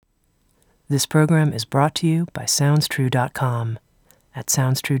This program is brought to you by SoundsTrue.com. At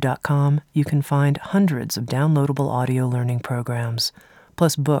SoundsTrue.com, you can find hundreds of downloadable audio learning programs,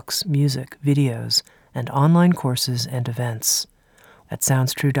 plus books, music, videos, and online courses and events. At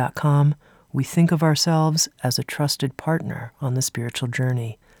SoundsTrue.com, we think of ourselves as a trusted partner on the spiritual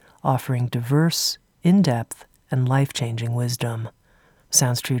journey, offering diverse, in-depth, and life-changing wisdom.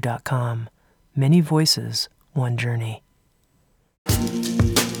 SoundsTrue.com. Many voices, one journey.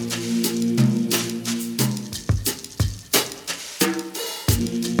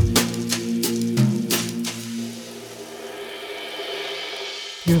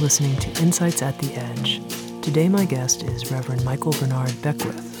 You're listening to Insights at the Edge. Today my guest is Reverend Michael Bernard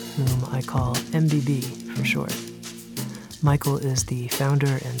Beckwith, whom I call MBB for short. Michael is the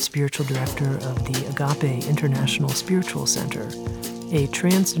founder and spiritual director of the Agape International Spiritual Center, a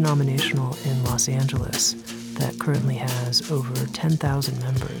trans-denominational in Los Angeles that currently has over 10,000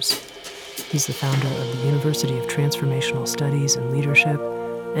 members. He's the founder of the University of Transformational Studies and Leadership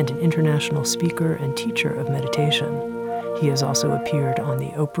and an international speaker and teacher of meditation. He has also appeared on The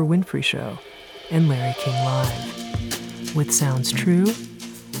Oprah Winfrey Show and Larry King Live. With Sounds True,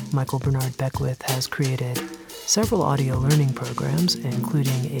 Michael Bernard Beckwith has created several audio learning programs,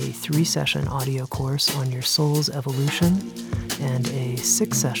 including a 3-session audio course on your soul's evolution and a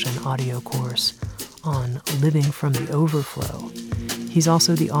 6-session audio course on living from the overflow. He's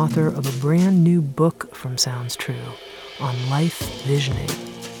also the author of a brand new book from Sounds True on life visioning,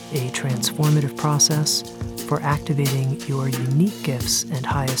 a transformative process for activating your unique gifts and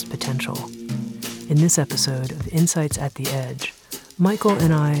highest potential. In this episode of Insights at the Edge, Michael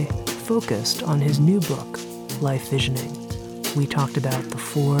and I focused on his new book, Life Visioning. We talked about the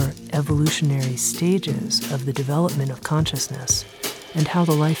 4 evolutionary stages of the development of consciousness and how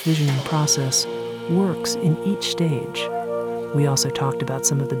the life visioning process works in each stage. We also talked about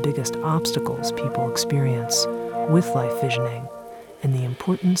some of the biggest obstacles people experience with life visioning and the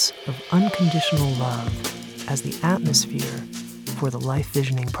importance of unconditional love as the atmosphere for the life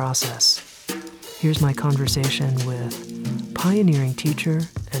visioning process. Here's my conversation with pioneering teacher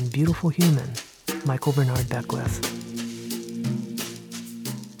and beautiful human, Michael Bernard Beckwith.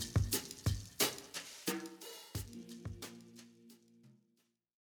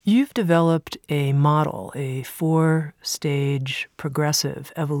 You've developed a model, a 4-stage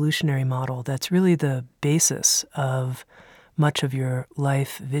progressive evolutionary model that's really the basis of much of your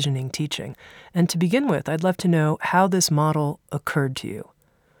life visioning teaching. And to begin with, I'd love to know how this model occurred to you,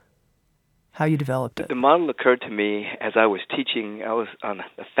 how you developed it. The model occurred to me as I was teaching. I was a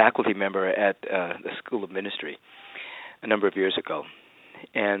faculty member at the School of Ministry a number of years ago.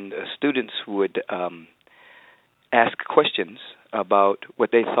 And students would ask questions about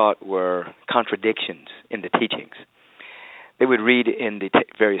what they thought were contradictions in the teachings. They would read in the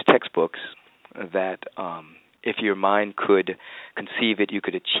various textbooks that if your mind could conceive it, you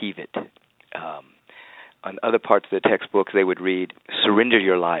could achieve it. On other parts of the textbooks, they would read, surrender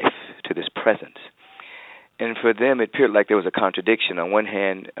your life to this presence. And for them, it appeared like there was a contradiction. On one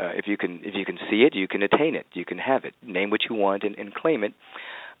hand, if you can see it, you can attain it, you can have it, name what you want and claim it.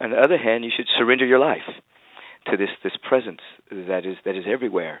 On the other hand, you should surrender your life to this presence that is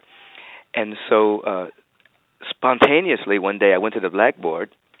everywhere. And so spontaneously one day I went to the blackboard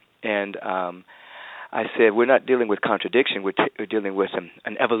and I said, we're not dealing with contradiction, we're dealing with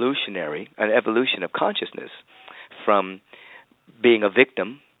an evolution of consciousness from being a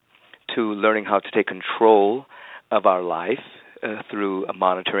victim to learning how to take control of our life through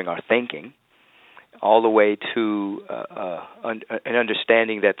monitoring our thinking, all the way to an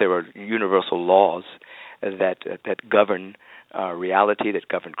understanding that there are universal laws that govern reality, that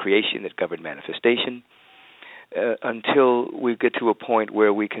govern creation, that govern manifestation, until we get to a point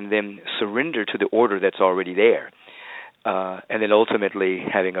where we can then surrender to the order that's already there, and then ultimately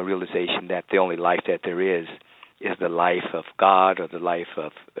having a realization that the only life that there is the life of God or the life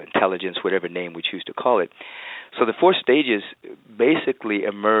of intelligence, whatever name we choose to call it. So the 4 stages basically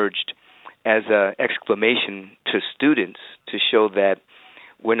emerged as an exclamation to students to show that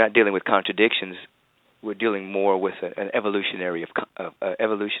we're not dealing with contradictions, we're dealing more with an evolution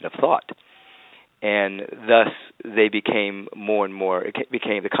of thought. And thus, they became more and more.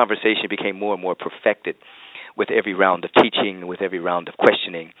 The conversation became more and more perfected with every round of teaching, with every round of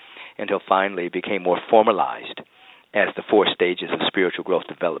questioning, until finally it became more formalized as the 4 stages of spiritual growth,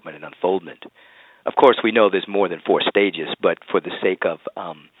 development, and unfoldment. Of course, we know there's more than 4 stages, but for the sake of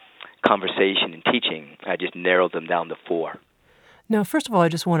conversation and teaching, I just narrowed them down to 4. Now, first of all, I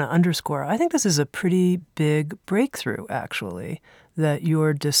just want to underscore, I think this is a pretty big breakthrough, actually, that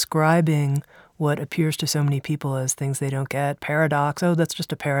you're describing what appears to so many people as things they don't get, paradox, oh, that's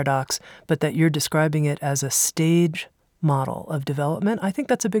just a paradox, but that you're describing it as a stage model of development, I think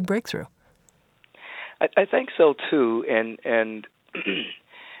that's a big breakthrough. I think so too, and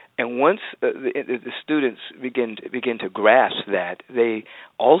and once the students begin to grasp that, they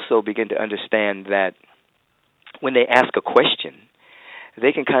also begin to understand that when they ask a question,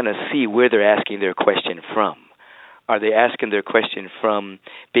 they can kind of see where they're asking their question from. Are they asking their question from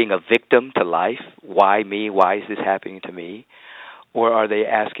being a victim to life? Why me? Why is this happening to me? Or are they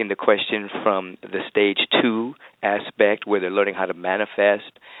asking the question from the stage 2 aspect, where they're learning how to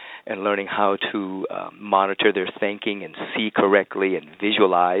manifest and learning how to monitor their thinking and see correctly and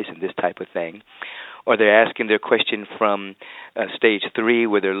visualize and this type of thing? Or they're asking their question from stage 3,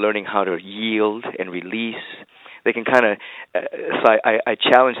 where they're learning how to yield and release. They can kind of, so I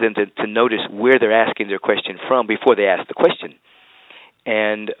challenge them to notice where they're asking their question from before they ask the question.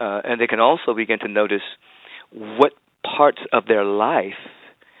 And they can also begin to notice what parts of their life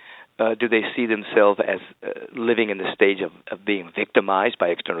do they see themselves as living in the stage of being victimized by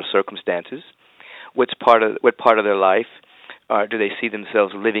external circumstances? What part of their life do they see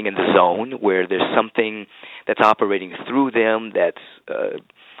themselves living in the zone, where there's something that's operating through them that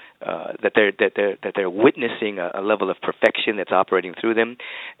they're witnessing a level of perfection that's operating through them?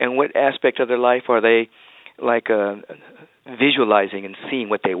 And what aspect of their life are they like visualizing and seeing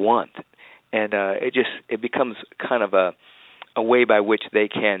what they want? And it becomes kind of a way by which they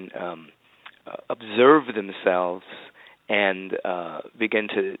can observe themselves and begin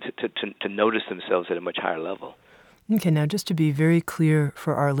to notice themselves at a much higher level. Okay, now just to be very clear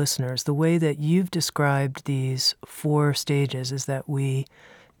for our listeners, the way that you've described these 4 stages is that we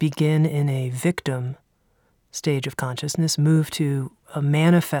begin in a victim stage of consciousness, move to a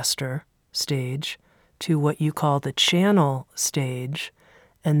manifester stage, to what you call the channel stage,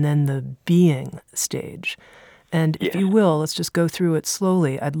 and then the being stage. And if you will, let's just go through it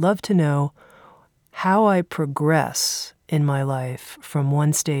slowly. I'd love to know how I progress in my life from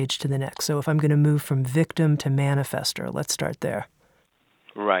one stage to the next. So if I'm going to move from victim to manifester, let's start there.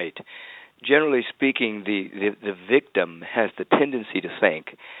 Right. Generally speaking, the victim has the tendency to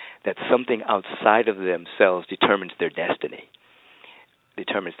think that something outside of themselves determines their destiny,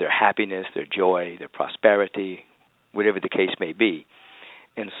 determines their happiness, their joy, their prosperity, whatever the case may be.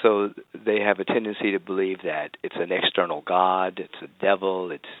 And so they have a tendency to believe that it's an external God, it's a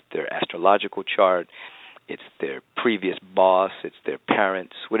devil, it's their astrological chart, it's their previous boss, it's their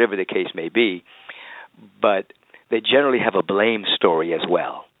parents, whatever the case may be. But they generally have a blame story as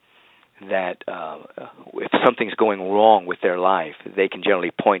well, that if something's going wrong with their life, they can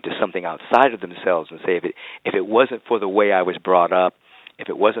generally point to something outside of themselves and say, if it wasn't for the way I was brought up, if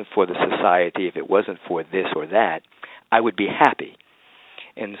it wasn't for the society, if it wasn't for this or that, I would be happy.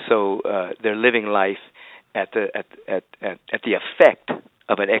 And so they're living life at the effect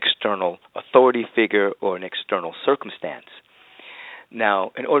of an external authority figure or an external circumstance.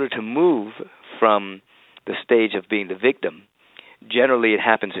 Now, in order to move from the stage of being the victim, generally it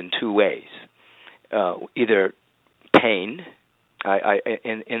happens in 2 ways. Either pain.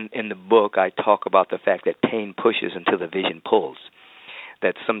 In the book, I talk about the fact that pain pushes until the vision pulls.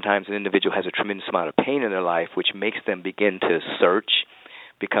 That sometimes an individual has a tremendous amount of pain in their life, which makes them begin to search,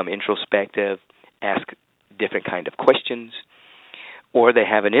 become introspective, ask different kind of questions, or they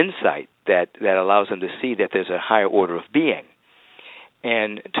have an insight that allows them to see that there's a higher order of being.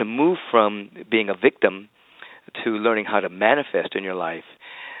 And to move from being a victim to learning how to manifest in your life,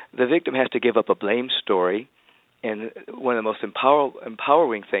 the victim has to give up a blame story, and one of the most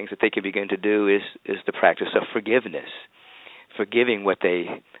empowering things that they can begin to do is the practice of forgiveness, forgiving what they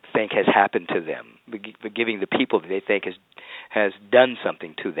think has happened to them, forgiving the people that they think has done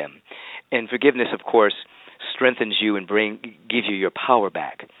something to them. And forgiveness, of course, strengthens you and gives you your power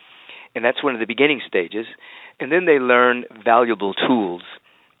back. And that's one of the beginning stages. And then they learn valuable tools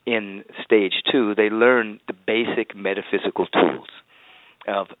in stage 2. They learn the basic metaphysical tools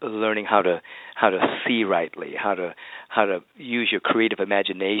of learning how to see rightly, how to use your creative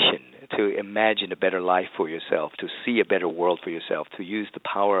imagination to imagine a better life for yourself, to see a better world for yourself, to use the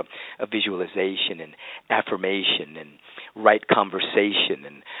power of visualization and affirmation and right conversation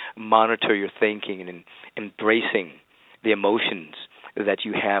and monitor your thinking and embracing the emotions that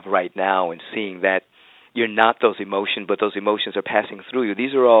you have right now and seeing that you're not those emotions, but those emotions are passing through you.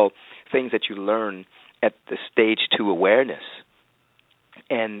 These are all things that you learn at the stage 2 awareness.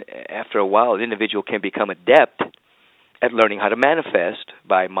 And after a while, the individual can become adept at learning how to manifest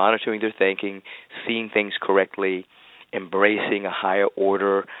by monitoring their thinking, seeing things correctly, embracing a higher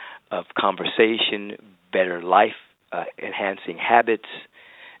order of conversation, better life, enhancing habits,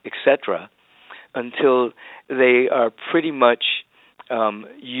 etc. until they are pretty much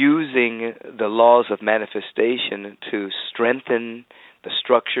using the laws of manifestation to strengthen the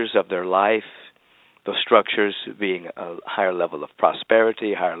structures of their life, those structures being a higher level of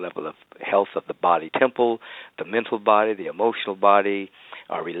prosperity, higher level of health of the body temple, the mental body, the emotional body,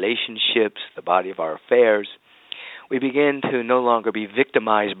 our relationships, the body of our affairs. We begin to no longer be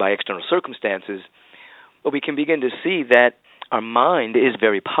victimized by external circumstances, but we can begin to see that our mind is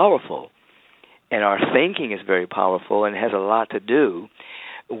very powerful, and our thinking is very powerful, and has a lot to do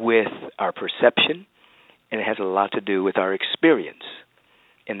with our perception, and it has a lot to do with our experience.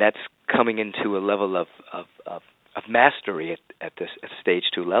 And that's coming into a level of mastery at stage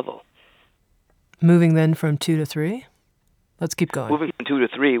 2 level. Moving then from 2 to 3? Let's keep going. Moving from 2 to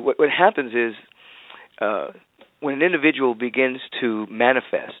 3, what happens is when an individual begins to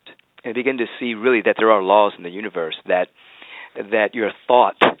manifest and begin to see really that there are laws in the universe, that your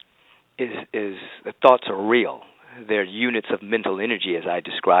thought is the thoughts are real. They're units of mental energy as I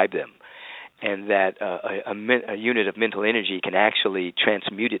describe them. And that a unit of mental energy can actually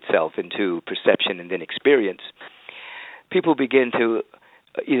transmute itself into perception and then experience. People begin to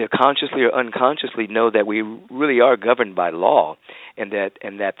either consciously or unconsciously know that we really are governed by law, and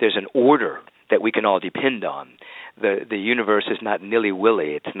that there's an order that we can all depend on. The universe is not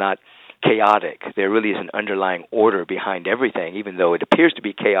nilly-willy. It's not chaotic. There really is an underlying order behind everything, even though it appears to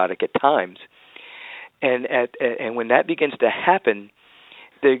be chaotic at times. And when that begins to happen,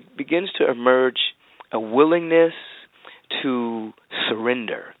 there begins to emerge a willingness to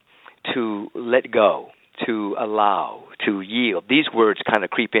surrender, to let go, to allow, to yield. These words kind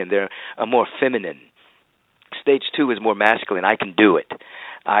of creep in. They're more feminine. Stage 2 is more masculine. I can do it.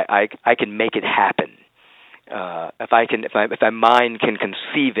 I can make it happen. If my mind can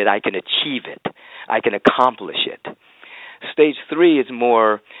conceive it, I can achieve it. I can accomplish it. Stage 3 is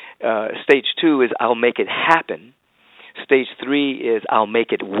more. Stage 2 is I'll make it happen. Stage 3 is I'll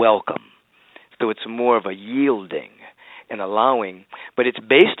make it welcome. So it's more of a yielding and allowing, but it's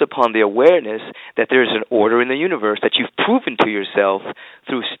based upon the awareness that there's an order in the universe that you've proven to yourself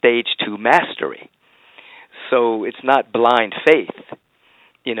through stage 2 mastery. So it's not blind faith.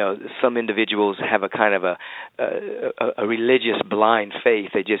 You know, some individuals have a kind of a religious blind faith.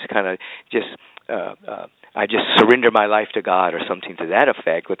 They just kind of I just surrender my life to God or something to that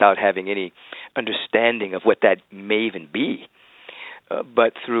effect without having any understanding of what that may even be.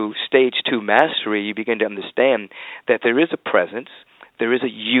 But through stage 2 mastery, you begin to understand that there is a presence, there is a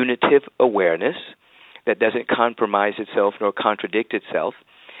unitive awareness that doesn't compromise itself nor contradict itself.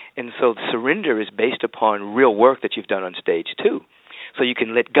 And so surrender is based upon real work that you've done on stage 2. So you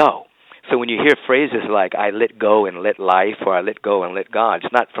can let go. So when you hear phrases like, I let go and let life, or I let go and let God,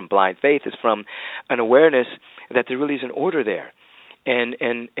 it's not from blind faith, it's from an awareness that there really is an order there. And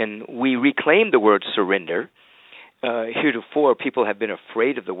we reclaim the word surrender. Heretofore, people have been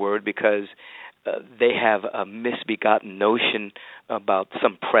afraid of the word because they have a misbegotten notion about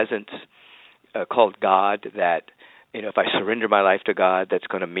some presence called God that, you know, if I surrender my life to God, that's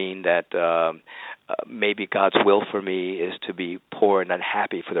going to mean that maybe God's will for me is to be poor and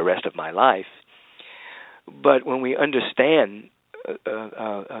unhappy for the rest of my life. But when we understand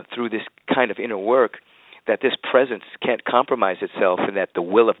through this kind of inner work that this presence can't compromise itself, and that the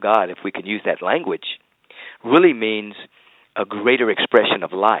will of God, if we can use that language, really means a greater expression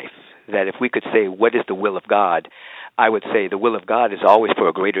of life. That if we could say, what is the will of God? I would say the will of God is always for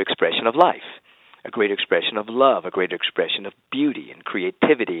a greater expression of life, a greater expression of love, a greater expression of beauty and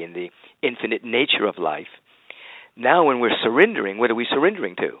creativity and the infinite nature of life. Now when we're surrendering, what are we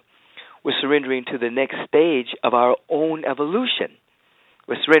surrendering to? We're surrendering to the next stage of our own evolution.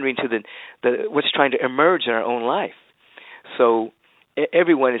 We're surrendering to the what's trying to emerge in our own life. So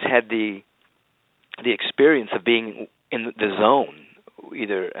everyone has had the experience of being in the zone,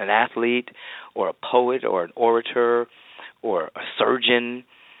 either an athlete or a poet or an orator or a surgeon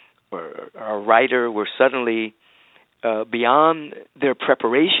or a writer, where suddenly beyond their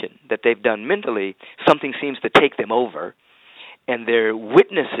preparation that they've done mentally, something seems to take them over, and they're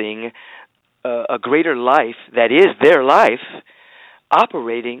witnessing a greater life that is their life,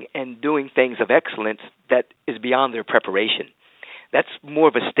 operating and doing things of excellence that is beyond their preparation. That's more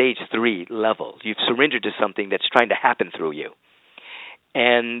of a stage 3 level. You've surrendered to something that's trying to happen through you.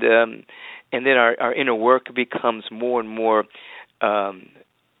 And then our inner work becomes more and more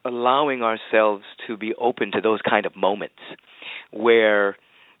allowing ourselves to be open to those kind of moments where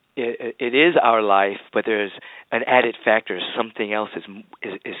it is our life, but there's an added factor. Something else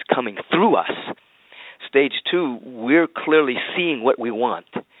is coming through us. Stage 2, we're clearly seeing what we want,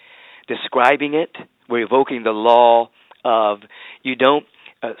 describing it. We're evoking the law of you don't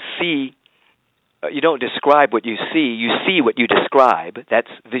see you don't describe what you see what you describe. That's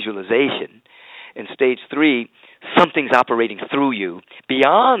visualization. In stage 3, something's operating through you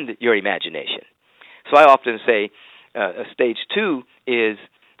beyond your imagination. So I often say stage 2 is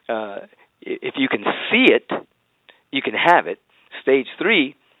if you can see it, you can have it. Stage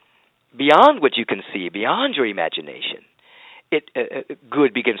 3, beyond what you can see, beyond your imagination,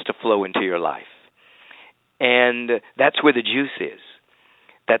 good begins to flow into your life. And that's where the juice is.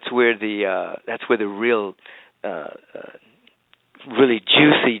 That's where the real, really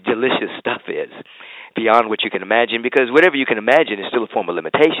juicy, delicious stuff is, beyond what you can imagine. Because whatever you can imagine is still a form of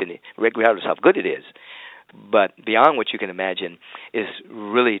limitation, regardless of how good it is. But beyond what you can imagine is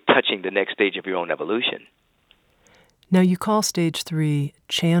really touching the next stage of your own evolution. Now, you call stage 3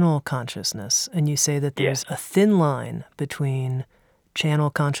 channel consciousness, and you say that there's a thin line between channel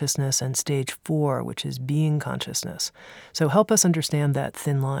consciousness and stage 4, which is being consciousness. So help us understand that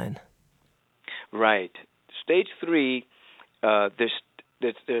thin line. Right. Stage 3,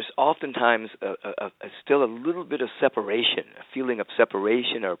 there's oftentimes still a little bit of separation, a feeling of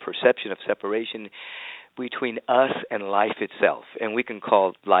separation or a perception of separation between us and life itself. And we can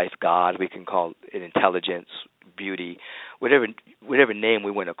call life God, we can call it intelligence, beauty, whatever name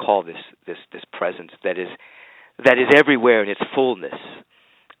we want to call this presence that is everywhere in its fullness,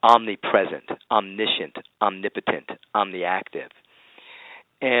 omnipresent, omniscient, omnipotent, omniactive.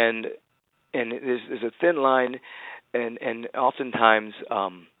 And there's a thin line, and oftentimes, I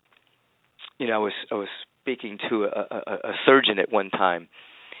was speaking to a surgeon at one time,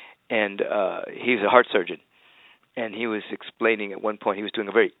 and he's a heart surgeon, and he was explaining at one point he was doing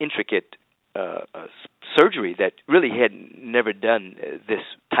a very intricate surgery that really he had never done this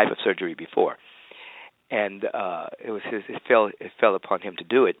type of surgery before. And it fell upon him to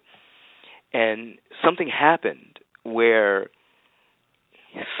do it. And something happened where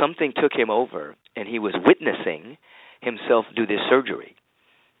something took him over, and he was witnessing himself do this surgery.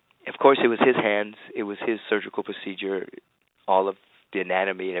 Of course, it was his hands, it was his surgical procedure, all of the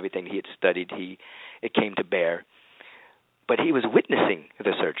anatomy and everything he had studied, it came to bear. But he was witnessing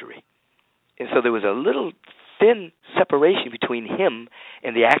the surgery. And so there was a little thin separation between him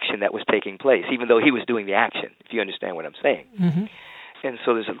and the action that was taking place, even though he was doing the action, if you understand what I'm saying. Mm-hmm. And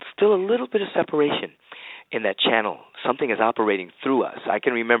so there's still a little bit of separation in that channel. Something is operating through us. I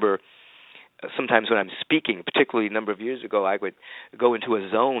can remember sometimes when I'm speaking, particularly a number of years ago, I would go into a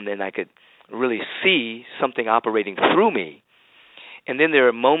zone and I could really see something operating through me. And then there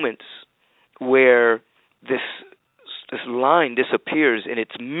are moments where this line disappears and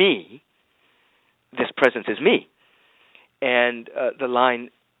it's me. This presence is me. And the line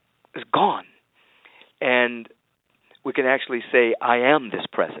is gone. And we can actually say, I am this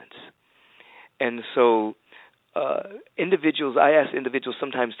presence. And so I ask individuals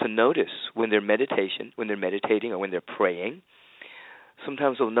sometimes to notice when they're meditating or when they're praying.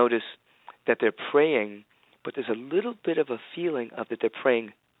 Sometimes they'll notice that they're praying, but there's a little bit of a feeling of that they're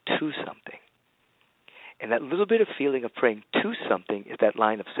praying to something. And that little bit of feeling of praying to something is that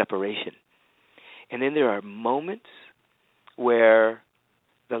line of separation. And then there are moments where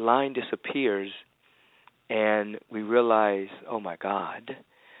the line disappears and we realize, oh my God,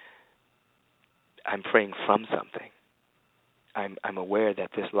 I'm praying from something. I'm aware that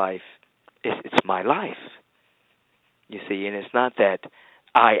this life, it's my life. You see, and it's not that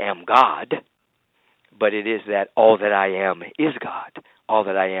I am God, but it is that all that I am is God. All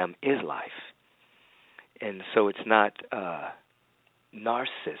that I am is life. And so it's not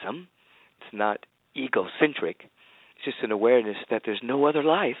narcissism. It's not egocentric. It's just an awareness that there's no other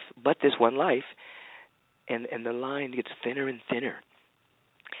life but this one life, and the line gets thinner and thinner.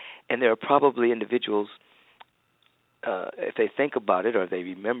 And there are probably individuals, if they think about it or they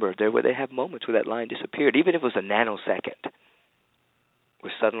remember, where they have moments where that line disappeared, even if it was a nanosecond,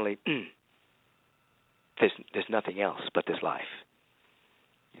 where suddenly there's nothing else but this life.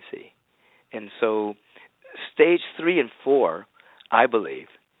 You see, and so stage 3 and 4, I believe,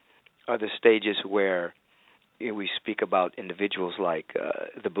 are the stages where we speak about individuals like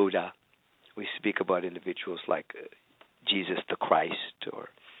the Buddha. We speak about individuals like Jesus the Christ, or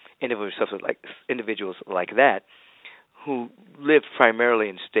individuals like that, who lived primarily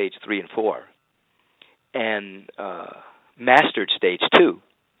in stage 3 and 4, and mastered stage 2,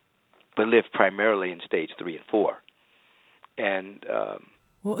 but lived primarily in stage 3 and 4. And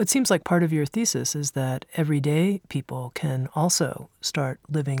well, it seems like part of your thesis is that everyday people can also start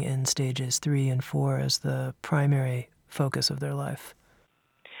living in stages 3 and 4 as the primary focus of their life.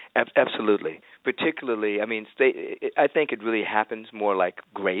 Absolutely. Particularly, I mean, I think it really happens more like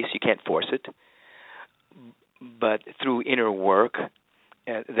grace. You can't force it. But through inner work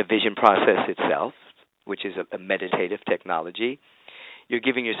the vision process itself, which is a meditative technology. You're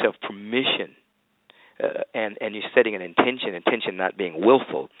giving yourself permission, and you're setting an intention not being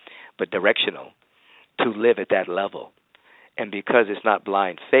willful, but directional, to live at that level. And because it's not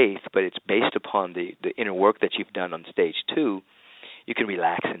blind faith, but it's based upon the inner work that you've done on stage 2, you can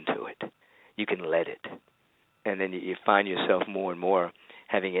relax into it. You can let it. And then you find yourself more and more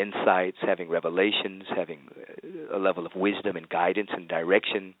having insights, having revelations, having a level of wisdom and guidance and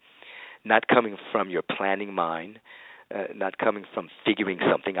direction, not coming from your planning mind, not coming from figuring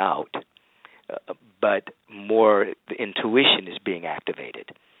something out, but more the intuition is being activated.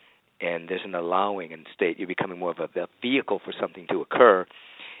 And there's an allowing and state. You're becoming more of a vehicle for something to occur,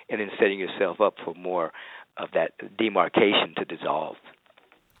 and then setting yourself up for more of that demarcation to dissolve.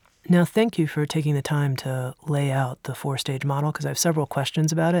 Now, thank you for taking the time to lay out the 4-stage model, because I have several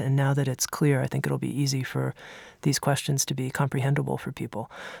questions about it, and now that it's clear, I think it'll be easy for these questions to be comprehensible for people.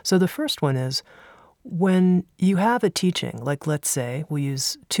 So the first one is, when you have a teaching, like let's say, we'll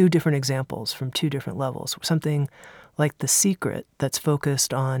use 2 different examples from 2 different levels, something like The Secret that's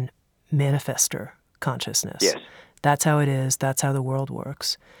focused on manifestor consciousness. Yes. That's how it is. That's how the world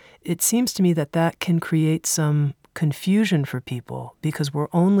works. It seems to me that that can create some confusion for people because we're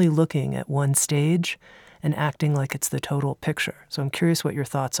only looking at one stage and acting like it's the total picture. So I'm curious what your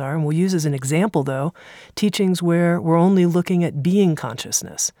thoughts are. And we'll use as an example, though, teachings where we're only looking at being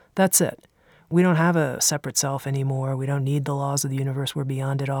consciousness. That's it. We don't have a separate self anymore. We don't need the laws of the universe. We're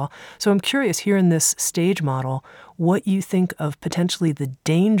beyond it all. So I'm curious here in this stage model, what you think of potentially the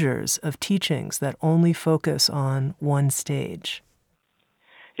dangers of teachings that only focus on one stage.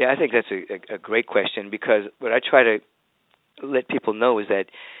 Yeah, I think that's a great question, because what I try to let people know is that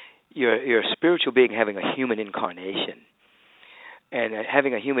you're a spiritual being having a human incarnation. And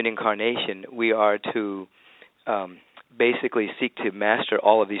having a human incarnation, we are to basically seek to master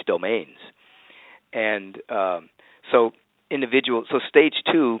all of these domains. And so stage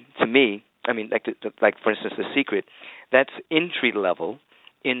 2, to me, I mean, like for instance, The Secret, that's entry level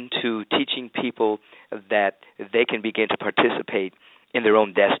into teaching people that they can begin to participate in their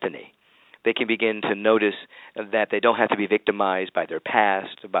own destiny. They can begin to notice that they don't have to be victimized by their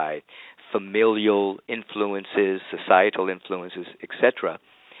past, by familial influences, societal influences, etc.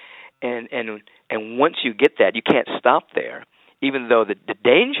 And once you get that, you can't stop there. Even though the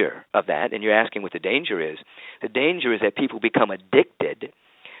danger of that, and you're asking what the danger is that people become addicted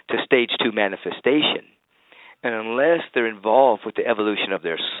to stage 2 manifestation. And unless they're involved with the evolution of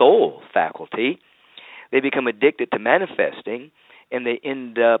their soul faculty, they become addicted to manifesting, and they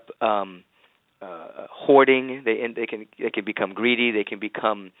end up hoarding. They can become greedy. They can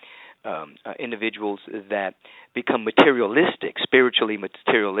become individuals that become materialistic, spiritually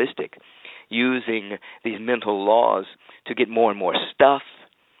materialistic, using these mental laws to get more and more stuff,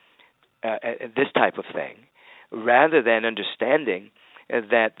 this type of thing, rather than understanding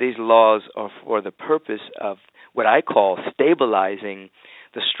that these laws are for the purpose of what I call stabilizing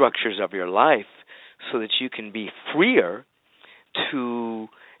the structures of your life so that you can be freer to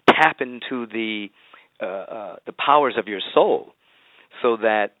tap into the powers of your soul, so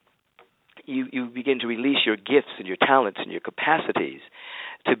that you begin to release your gifts and your talents and your capacities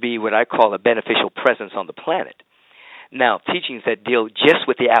to be what I call a beneficial presence on the planet. Now, teachings that deal just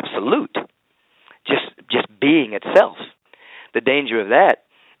with the absolute, just being itself, the danger of that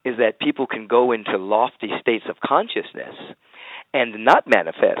is that people can go into lofty states of consciousness and not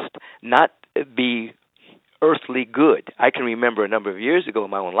manifest, not be earthly good. I can remember a number of years ago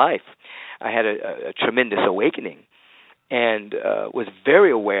in my own life, I had a tremendous awakening and was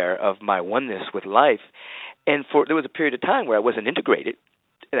very aware of my oneness with life. And there was a period of time where I wasn't integrated,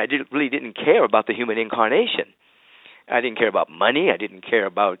 and I really didn't care about the human incarnation. I didn't care about money. I didn't care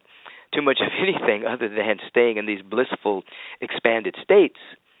about too much of anything other than staying in these blissful, expanded states.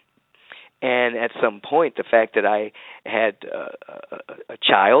 And at some point, the fact that I had a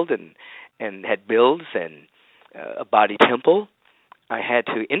child and had bills and a body temple, I had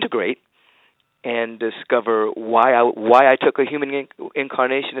to integrate and discover why I took a human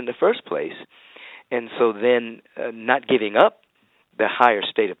incarnation in the first place. And so then, not giving up the higher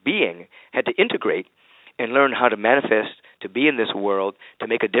state of being, had to integrate and learn how to manifest, to be in this world, to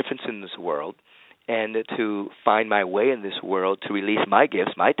make a difference in this world, and to find my way in this world, to release my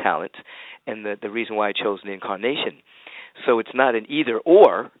gifts, my talents, and the reason why I chose an incarnation. So it's not an either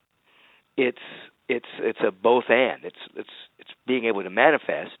or; it's a both and. It's being able to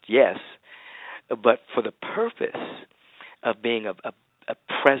manifest, yes, but for the purpose of being a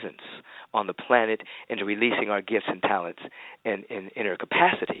presence on the planet and to releasing our gifts and talents and inner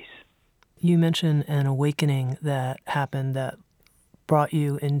capacities. You mentioned an awakening that happened that brought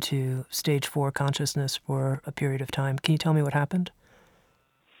you into stage 4 consciousness for a period of time. Can you tell me what happened?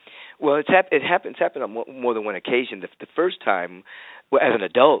 Well, it's happened on more than one occasion. The first time, well, as an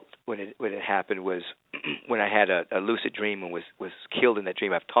adult, when it happened was when I had a lucid dream and was killed in that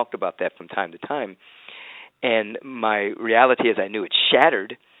dream. I've talked about that from time to time, and my reality as I knew it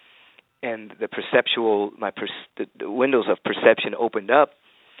shattered, and the windows of perception opened up,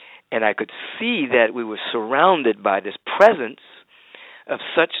 and I could see that we were surrounded by this presence of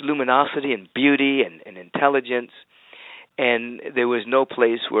such luminosity and beauty and intelligence. And there was no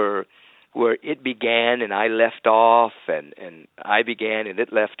place where it began and I left off, and I began and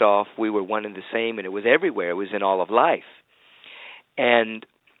it left off. We were one and the same, and it was everywhere. It was in all of life. And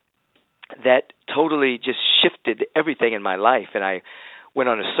that totally just shifted everything in my life, and I went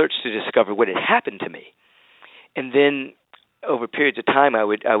on a search to discover what had happened to me. And then over periods of time, I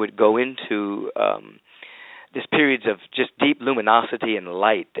would go into this periods of just deep luminosity and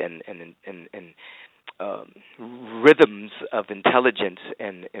light and rhythms of intelligence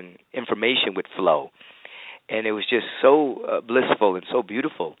and information would flow, and it was just so blissful and so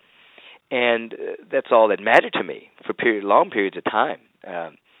beautiful, and that's all that mattered to me for long periods of time.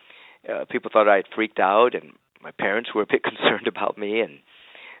 People thought I had freaked out, and my parents were a bit concerned about me, and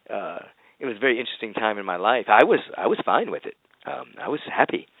it was a very interesting time in my life. I was fine with it. I was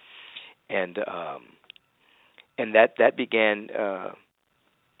happy, and that began.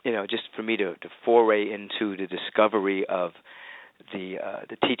 Just for me to foray into the discovery of the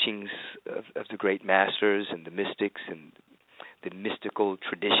teachings of the great masters and the mystics and the mystical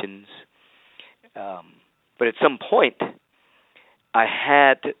traditions. But at some point, I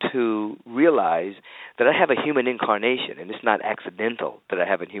had to realize that I have a human incarnation, and it's not accidental that I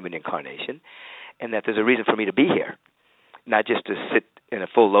have a human incarnation, and that there's a reason for me to be here, not just to sit in a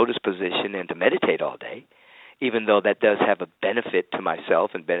full lotus position and to meditate all day. Even though that does have a benefit to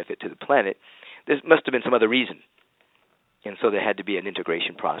myself and benefit to the planet, there must have been some other reason. And so there had to be an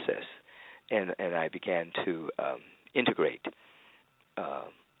integration process. And I began to integrate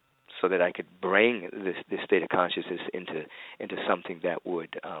so that I could bring this state of consciousness into something that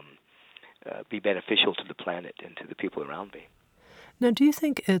would be beneficial to the planet and to the people around me. Now, do you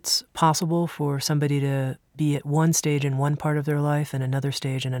think it's possible for somebody to be at one stage in one part of their life and another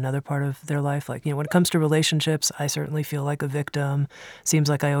stage in another part of their life? Like, when it comes to relationships, I certainly feel like a victim. Seems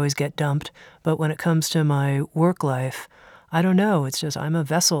like I always get dumped. But when it comes to my work life, I don't know. It's just I'm a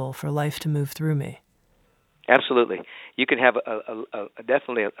vessel for life to move through me. Absolutely. You can have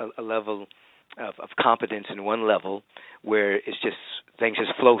definitely a level of competence in one level where it's just things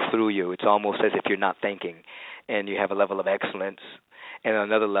just flow through you. It's almost as if you're not thinking, and you have a level of excellence. And on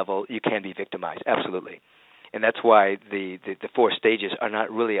another level, you can be victimized. Absolutely. And that's why the 4 stages are not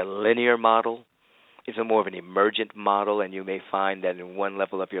really a linear model. It's a more of an emergent model, and you may find that in one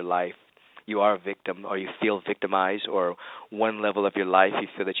level of your life you are a victim or you feel victimized, or one level of your life you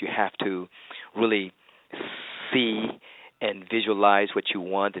feel that you have to really see and visualize what you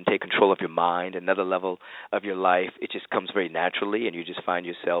want and take control of your mind. Another level of your life, it just comes very naturally, and you just find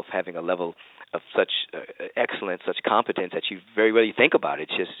yourself having a level of such excellence, such competence that you very rarely think about it.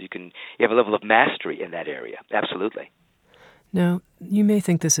 It's just you have a level of mastery in that area. Absolutely. Now, you may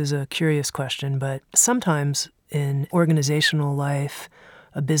think this is a curious question, but sometimes in organizational life,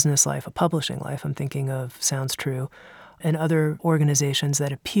 a business life, a publishing life, I'm thinking of Sounds True, and other organizations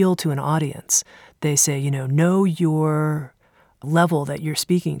that appeal to an audience, they say, know your level that you're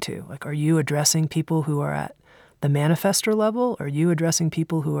speaking to. Like, are you addressing people who are at the manifestor level? Are you addressing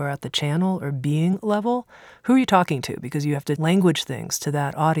people who are at the channel or being level? Who are you talking to? Because you have to language things to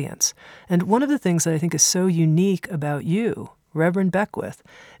that audience. And one of the things that I think is so unique about you, Reverend Beckwith,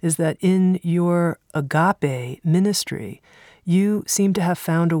 is that in your agape ministry, you seem to have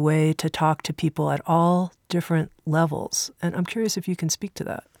found a way to talk to people at all different levels. And I'm curious if you can speak to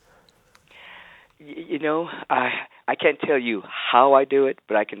that. I can't tell you how I do it,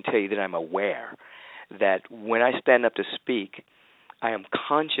 but I can tell you that I'm aware that when I stand up to speak, I am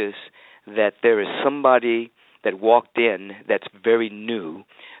conscious that there is somebody that walked in that's very new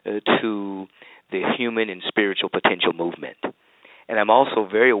to the human and spiritual potential movement. And I'm also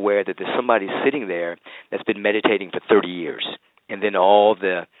very aware that there's somebody sitting there that's been meditating for 30 years, and then all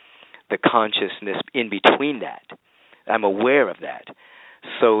the consciousness in between that. I'm aware of that.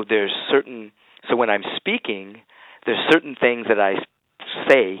 So when I'm speaking, there's certain things that I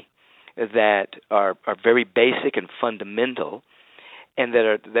say that are very basic and fundamental, and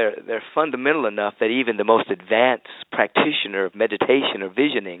that they're fundamental enough that even the most advanced practitioner of meditation or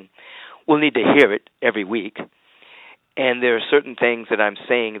visioning will need to hear it every week. And there are certain things that I'm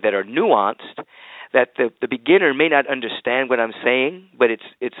saying that are nuanced that the beginner may not understand what I'm saying, but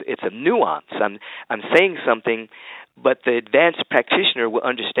it's a nuance. I'm saying something, but the advanced practitioner will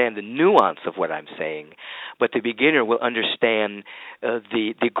understand the nuance of what I'm saying, but the beginner will understand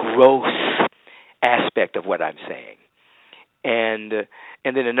the gross aspect of what I'm saying. And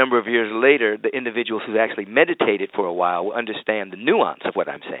then a number of years later, the individuals who actually meditated for a while will understand the nuance of what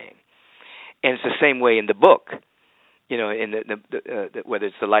I'm saying. And it's the same way in the book. In the whether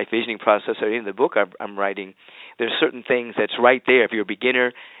it's the life visioning process or in the book I'm writing, there's certain things that's right there. If you're a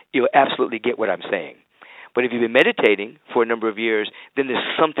beginner, you'll absolutely get what I'm saying. But if you've been meditating for a number of years, then there's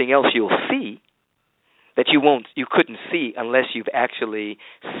something else you'll see that you couldn't see unless you've actually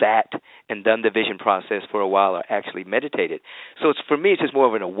sat and done the vision process for a while or actually meditated. So for me, it's just more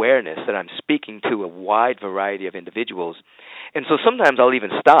of an awareness that I'm speaking to a wide variety of individuals. And so sometimes I'll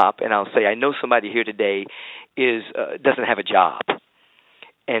even stop and I'll say, I know somebody here today doesn't have a job.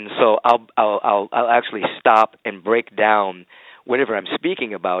 And so I'll actually stop and break down whatever I'm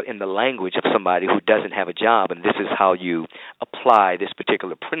speaking about in the language of somebody who doesn't have a job, and this is how you apply this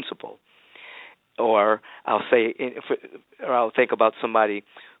particular principle. Or I'll think about somebody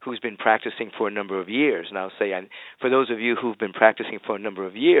who's been practicing for a number of years, and I'll say, for those of you who've been practicing for a number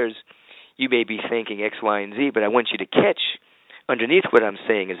of years, you may be thinking X, Y, and Z, but I want you to catch underneath what I'm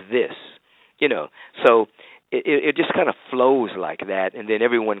saying is this, So it just kind of flows like that, and then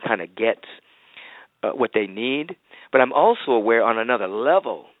everyone kind of gets what they need. But I'm also aware on another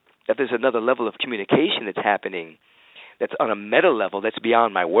level that there's another level of communication that's happening that's on a meta level that's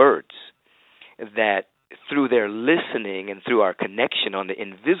beyond my words, that through their listening and through our connection on the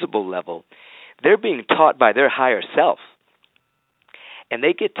invisible level, they're being taught by their higher self. And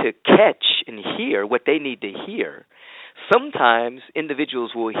they get to catch and hear what they need to hear. Sometimes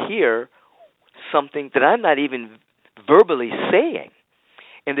individuals will hear something that I'm not even verbally saying,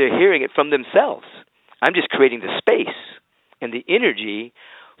 and they're hearing it from themselves. I'm just creating the space and the energy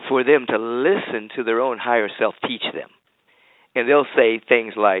for them to listen to their own higher self teach them. And they'll say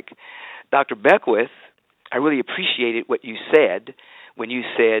things like, Dr. Beckwith, I really appreciated what you said when you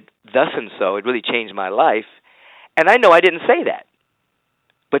said thus and so. It really changed my life. And I know I didn't say that,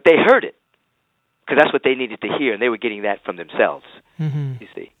 but they heard it because that's what they needed to hear, and they were getting that from themselves, you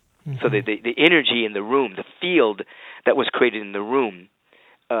see. Mm-hmm. So the energy in the room, the field that was created in the room,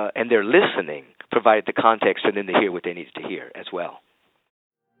 and their listening provided the context for them to hear what they needed to hear as well.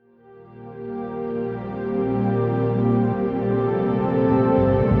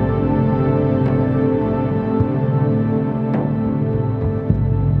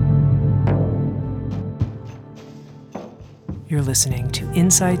 You're listening to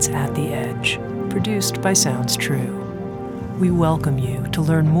Insights at the Edge, produced by Sounds True. We welcome you to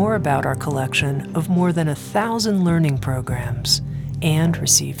learn more about our collection of more than 1,000 learning programs and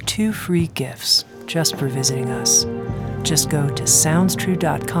receive 2 free gifts just for visiting us. Just go to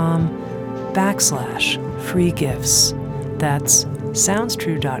SoundsTrue.com/free gifts. That's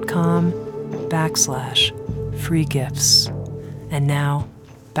SoundsTrue.com/free gifts. And now,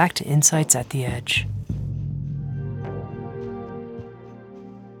 back to Insights at the Edge.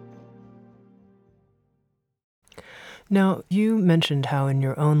 Now, you mentioned how in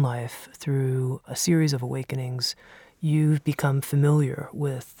your own life, through a series of awakenings, you've become familiar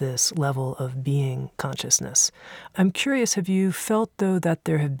with this level of being consciousness. I'm curious, have you felt, though, that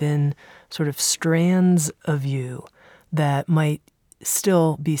there have been sort of strands of you that might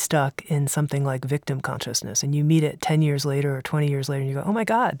still be stuck in something like victim consciousness, and you meet it 10 years later or 20 years later, and you go, oh my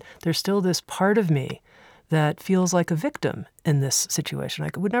God, there's still this part of me that feels like a victim in this situation. I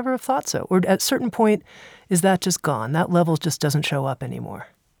would never have thought so. Or at a certain point, is that just gone? That level just doesn't show up anymore.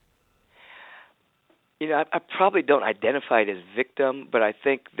 I probably don't identify it as victim, but I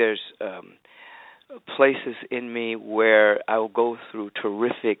think there's places in me where I will go through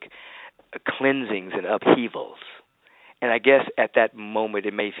terrific cleansings and upheavals. And I guess at that moment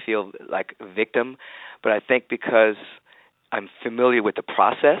it may feel like a victim, but I think because I'm familiar with the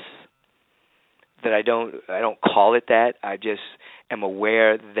process, that I don't call it that. I just am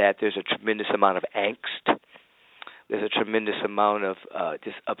aware that there's a tremendous amount of angst. There's a tremendous amount of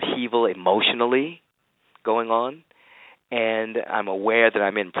just upheaval emotionally going on, and I'm aware that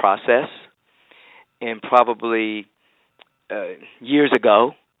I'm in process. And probably years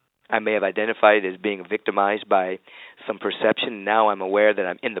ago, I may have identified it as being victimized by some perception. Now I'm aware that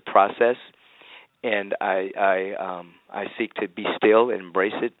I'm in the process, and I seek to be still and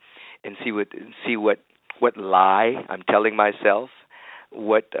embrace it, and see what lie I'm telling myself,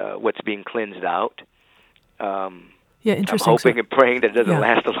 what's being cleansed out. Yeah, interesting. I'm hoping and praying that it doesn't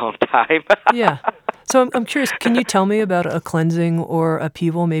last a long time. Yeah. So I'm curious, can you tell me about a cleansing or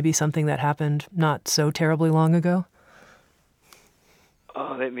upheaval, maybe something that happened not so terribly long ago?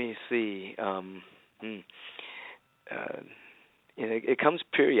 Oh, let me see. It comes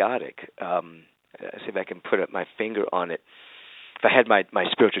periodic. See if I can put up my finger on it. If I had my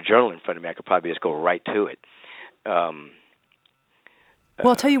spiritual journal in front of me, I could probably just go right to it. Well,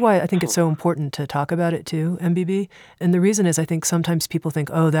 I'll tell you why I think it's so important to talk about it too, MBB. And the reason is I think sometimes people think,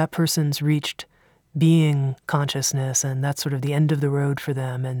 oh, that person's reached being consciousness and that's sort of the end of the road for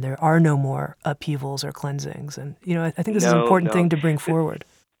them and there are no more upheavals or cleansings. And, I think this is an important thing to bring forward.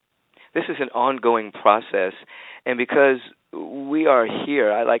 This is an ongoing process. And because we are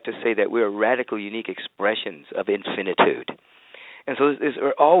here, I like to say that we are radical, unique expressions of infinitude. And so this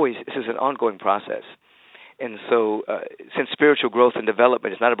is an ongoing process. And so since spiritual growth and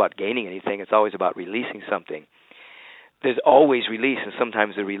development is not about gaining anything, it's always about releasing something, there's always release, and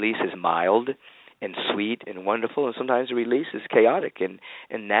sometimes the release is mild and sweet and wonderful, and sometimes the release is chaotic and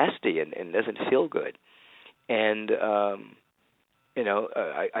nasty and doesn't feel good. And,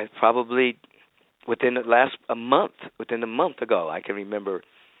 I probably, within a month ago, I can remember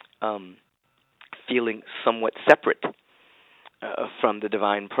feeling somewhat separate from the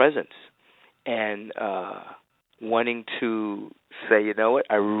divine presence. And wanting to say, you know what,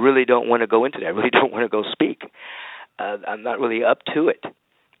 I really don't want to go into that. I really don't want to go speak. I'm not really up to it.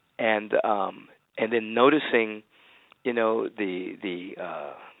 And then noticing, the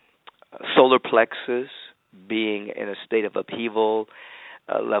solar plexus being in a state of upheaval,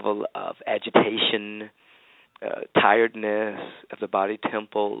 a level of agitation, tiredness of the body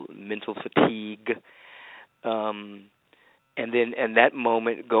temple, mental fatigue, and that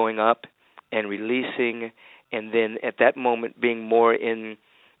moment going up and releasing, and then at that moment being more in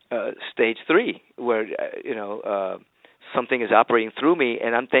stage 3, where something is operating through me,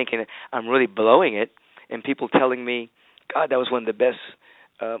 and I'm thinking I'm really blowing it, and people telling me, God, that was one of the best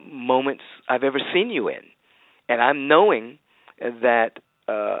moments I've ever seen you in, and I'm knowing that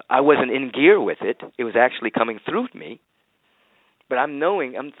I wasn't in gear with it; it was actually coming through me. But I'm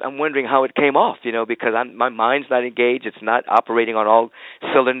wondering how it came off, because my mind's not engaged. It's not operating on all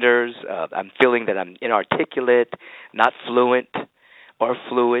cylinders. I'm feeling that I'm inarticulate, not fluent or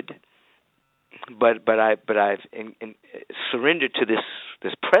fluid. But I've surrendered to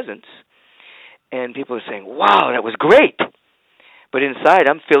this presence, and people are saying, "Wow, that was great." But inside,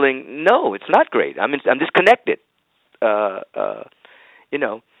 I'm feeling, no, it's not great. I'm disconnected, and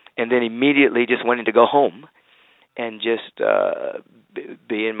then immediately just wanting to go home and just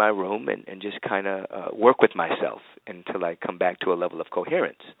be in my room and just kind of work with myself until I come back to a level of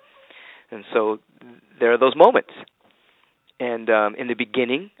coherence. And so there are those moments. And in the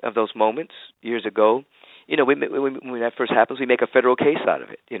beginning of those moments, years ago, when that first happens, we make a federal case out of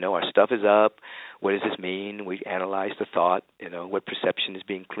it. Our stuff is up. What does this mean? We analyze the thought. What perception is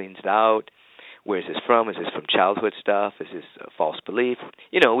being cleansed out? Where is this from? Is this from childhood stuff? Is this a false belief?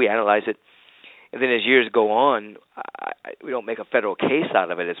 We analyze it. And then as years go on, we don't make a federal case out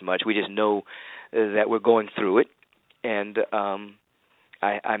of it as much. We just know that we're going through it. And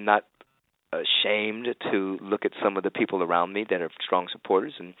I'm not ashamed to look at some of the people around me that are strong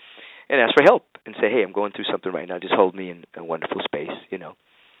supporters and ask for help and say, hey, I'm going through something right now. Just hold me in a wonderful space,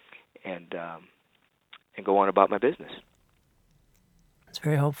 and go on about my business. That's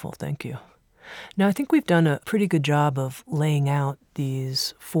very helpful. Thank you. Now, I think we've done a pretty good job of laying out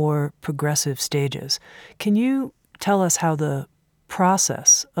these 4 progressive stages. Can you tell us how the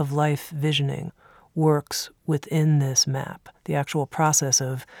process of life visioning works within this map? The actual process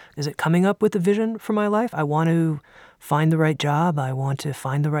of, is it coming up with a vision for my life? I want to find the right job. I want to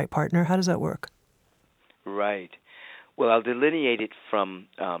find the right partner. How does that work? Right. Well, I'll delineate it from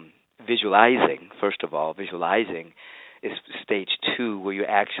visualizing. First of all, visualizing is stage 2, where you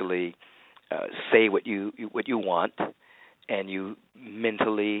actually say what you want, and you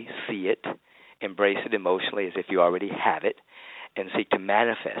mentally see it, embrace it emotionally as if you already have it, and seek to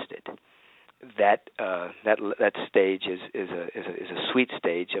manifest it. That stage is a sweet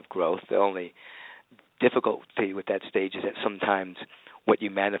stage of growth. The only difficulty with that stage is that sometimes what you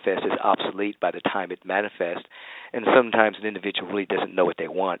manifest is obsolete by the time it manifests, and sometimes an individual really doesn't know what they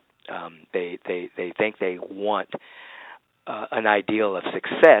want. They think they want an ideal of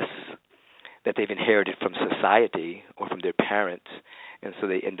success that they've inherited from society or from their parents, and so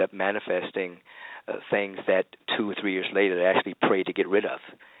they end up manifesting things that 2 or 3 years later they actually pray to get rid of.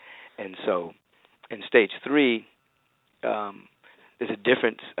 And so in stage 3, there's a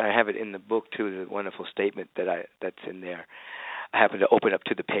difference. I have it in the book too, the wonderful statement that's in there. I happened to open up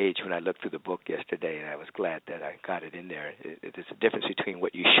to the page when I looked through the book yesterday, and I was glad that I got it in there. There's a difference between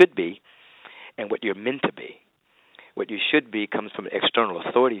what you should be and what you're meant to be. What you should be comes from external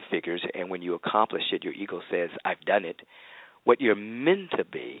authority figures, and when you accomplish it, your ego says, I've done it. What you're meant to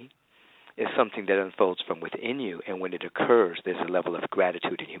be is something that unfolds from within you, and when it occurs, there's a level of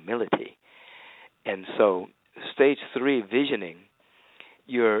gratitude and humility. And so, stage 3, visioning,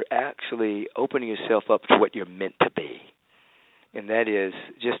 you're actually opening yourself up to what you're meant to be. And that is,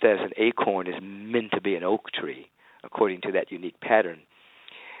 just as an acorn is meant to be an oak tree, according to that unique pattern,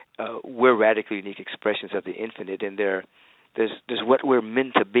 we're radically unique expressions of the infinite, and there's what we're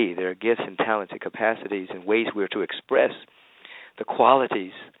meant to be. There are gifts and talents and capacities and ways we're to express the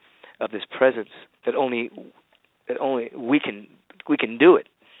qualities of this presence that only we can do it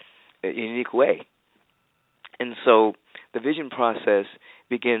in a unique way. And so the vision process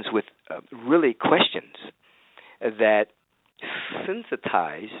begins with really questions that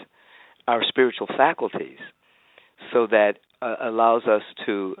sensitize our spiritual faculties, so that allows us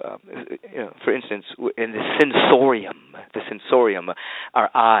to, for instance, in the sensorium, our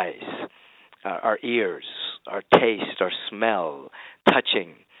eyes, our ears, our taste, our smell,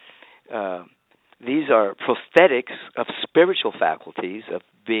 touching. These are prosthetics of spiritual faculties, of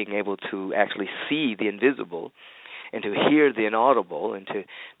being able to actually see the invisible and to hear the inaudible and to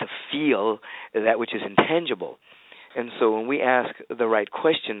feel that which is intangible. And so when we ask the right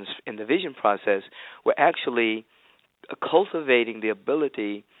questions in the vision process, we're actually cultivating the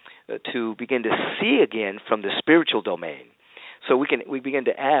ability to begin to see again from the spiritual domain. So we begin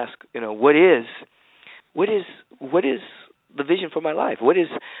to ask, what is the vision for my life? What is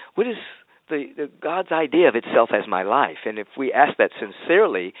the God's idea of itself as my life? And if we ask that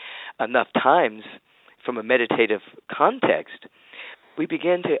sincerely enough times from a meditative context, we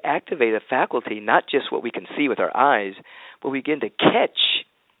begin to activate a faculty, not just what we can see with our eyes, but we begin to catch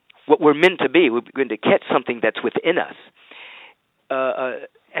what we're meant to be. We begin to catch something that's within us.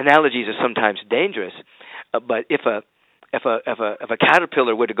 Analogies are sometimes dangerous, but if a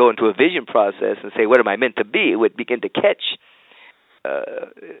caterpillar were to go into a vision process and say, "What am I meant to be?" it would begin to catch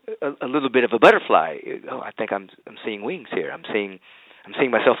a little bit of a butterfly. Oh, I think I'm seeing wings here. I'm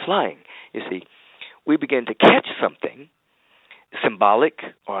seeing myself flying. You see, we begin to catch something symbolic,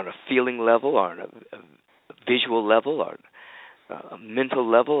 or on a feeling level, or on a visual level, or a mental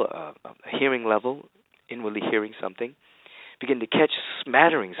level, a hearing level, inwardly hearing something, begin to catch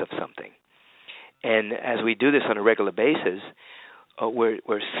smatterings of something. And as we do this on a regular basis, we're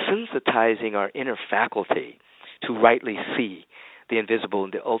sensitizing our inner faculty to rightly see the invisible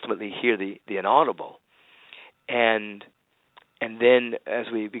and to ultimately hear the inaudible. And then as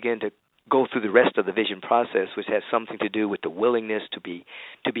we begin to go through the rest of the vision process, which has something to do with the willingness to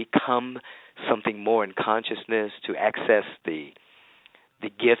become something more in consciousness, to access the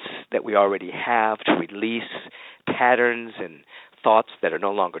gifts that we already have, to release patterns and thoughts that are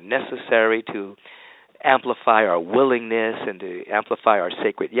no longer necessary, to amplify our willingness and to amplify our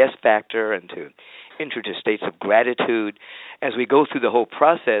sacred yes factor, and to enter into states of gratitude. As we go through the whole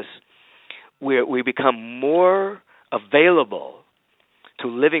process, we become more available to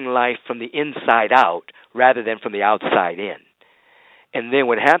living life from the inside out rather than from the outside in. And then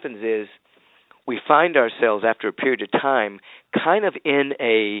what happens is we find ourselves after a period of time kind of in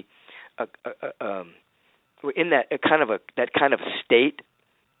we're in that kind of state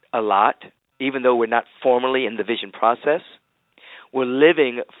a lot, even though we're not formally in the vision process. We're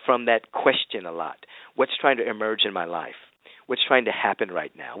living from that question a lot. What's trying to emerge in my life? What's trying to happen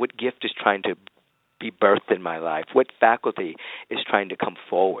right now? What gift is trying to be birthed in my life? What faculty is trying to come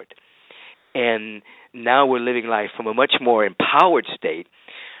forward? And now we're living life from a much more empowered state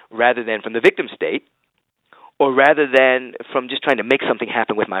rather than from the victim state, or rather than from just trying to make something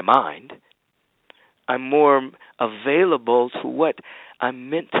happen with my mind. I'm more available to what I'm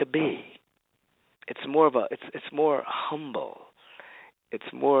meant to be. It's more humble.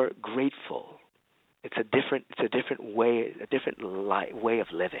 It's more grateful. It's a different way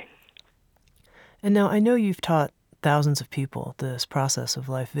of living. And now I know you've taught thousands of people this process of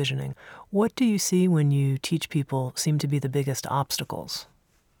life visioning. What do you see when you teach people seem to be the biggest obstacles?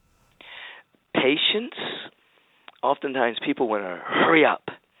 Patience. Oftentimes people want to hurry up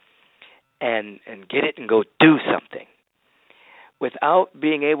and get it and go do something without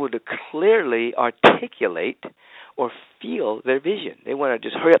being able to clearly articulate or feel their vision. They want to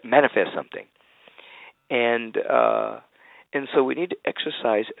just hurry up and manifest something. And so we need to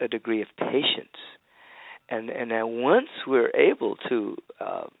exercise a degree of patience. And now once we're able to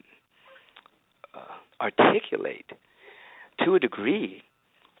articulate to a degree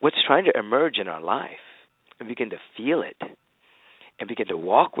what's trying to emerge in our life and begin to feel it and begin to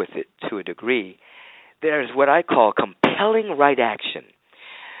walk with it to a degree, there's what I call compelling right action.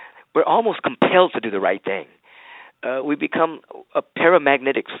 we're almost compelled to do the right thing. We become a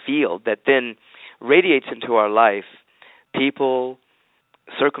paramagnetic field that then radiates into our life. People,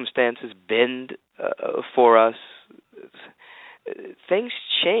 circumstances bend for us. Things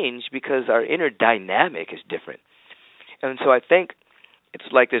change because our inner dynamic is different. And so I think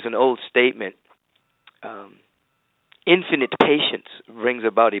it's like there's an old statement, infinite patience brings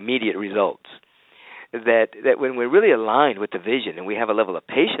about immediate results. That when we're really aligned with the vision and we have a level of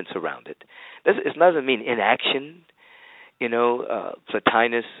patience around it, it doesn't mean inaction.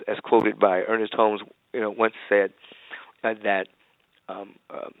 Plotinus, as quoted by Ernest Holmes, once said that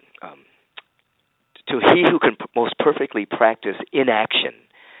to he who can most perfectly practice inaction,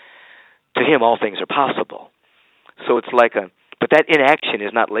 to him all things are possible. So it's like but that inaction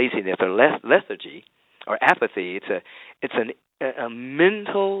is not laziness or lethargy or apathy. It's a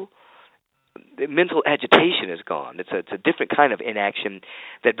mental agitation is gone. It's a different kind of inaction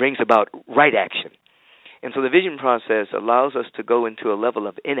that brings about right action. And so the vision process allows us to go into a level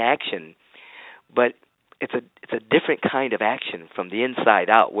of inaction, but it's a different kind of action from the inside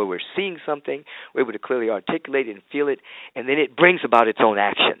out, where we're seeing something, we're able to clearly articulate it and feel it, and then it brings about its own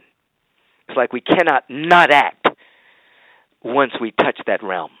action. It's like we cannot not act once we touch that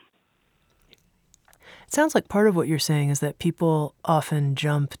realm. It sounds like part of what you're saying is that people often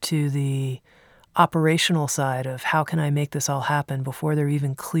jump to the operational side of how can I make this all happen before they're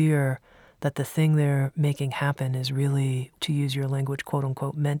even clear that the thing they're making happen is really, to use your language, quote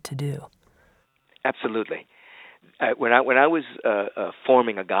unquote, meant to do. Absolutely. When I was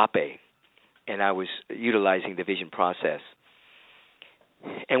forming Agape, and I was utilizing the vision process,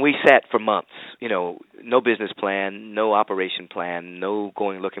 and we sat for months, no business plan, no operation plan, no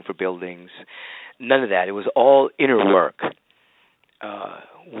going looking for buildings, none of that. It was all inner work.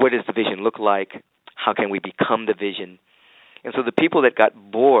 What does the vision look like? How can we become the vision? And so the people that got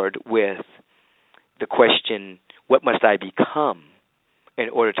bored with the question, what must I become in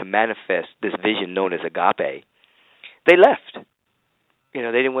order to manifest this vision known as Agape, they left. They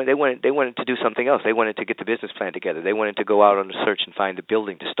wanted to do something else. They wanted to get the business plan together. They wanted to go out on a search and find a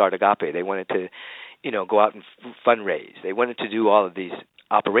building to start Agape. They wanted to, go out and fundraise. They wanted to do all of these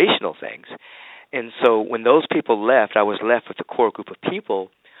operational things. And so when those people left, I was left with a core group of people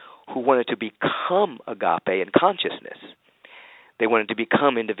who wanted to become Agape in consciousness. They wanted to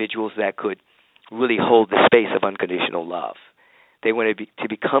become individuals that could really hold the space of unconditional love. They wanted to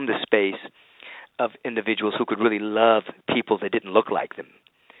become the space of individuals who could really love people that didn't look like them,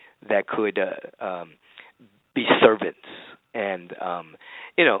 that could be servants, and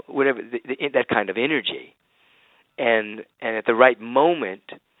whatever that kind of energy. And at the right moment,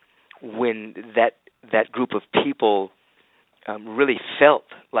 when that group of people really felt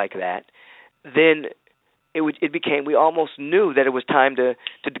like that, then it became, we almost knew that it was time to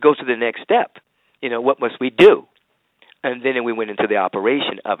go to the next step. What must we do? And then we went into the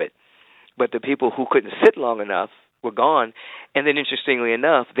operation of it. But the people who couldn't sit long enough were gone. And then interestingly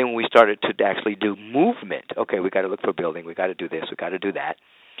enough, then when we started to actually do movement, okay, we got to look for a building, we got to do this, we got to do that,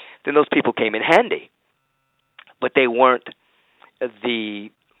 then those people came in handy. But they weren't the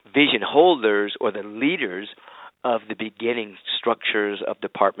vision holders or the leaders of the beginning structures of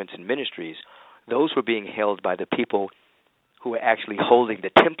departments and ministries. Those were being held by the people who were actually holding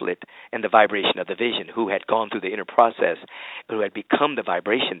the template and the vibration of the vision, who had gone through the inner process, who had become the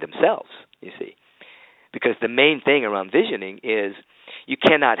vibration themselves, you see. Because the main thing around visioning is you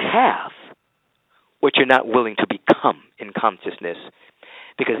cannot have what you're not willing to become in consciousness.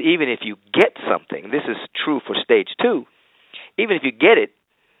 Because even if you get something, this is true for stage 2, even if you get it,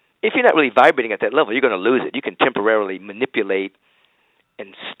 if you're not really vibrating at that level, you're going to lose it. You can temporarily manipulate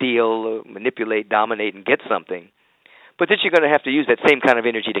and steal, manipulate, dominate, and get something. But then you're going to have to use that same kind of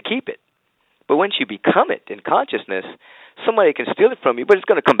energy to keep it. But once you become it in consciousness, somebody can steal it from you, but it's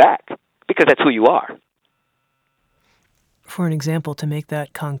going to come back because that's who you are. For an example, to make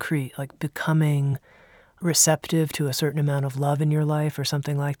that concrete, like becoming receptive to a certain amount of love in your life or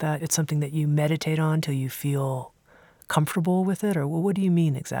something like that, it's something that you meditate on till you feel comfortable with it? Or what do you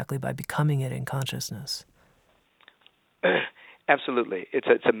mean exactly by becoming it in consciousness? Absolutely.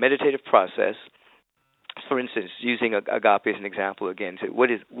 It's a meditative process. For instance, using Agape as an example again, so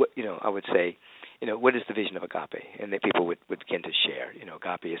I would say, what is the vision of Agape? And then people would begin to share,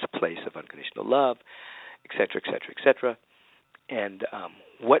 Agape is a place of unconditional love, et cetera, et cetera, et cetera. And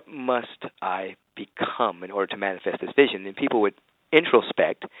what must I become in order to manifest this vision? And people would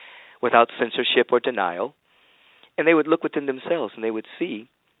introspect without censorship or denial, and they would look within themselves and they would see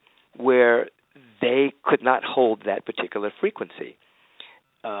where they could not hold that particular frequency.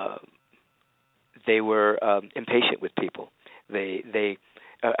 They were impatient with people. They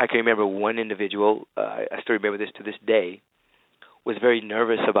I can remember one individual, I still remember this to this day, was very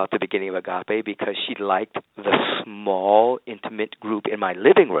nervous about the beginning of Agape because she liked the small, intimate group in my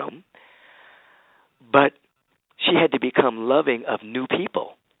living room, but she had to become loving of new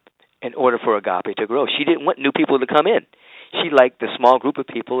people in order for Agape to grow. She didn't want new people to come in. She liked the small group of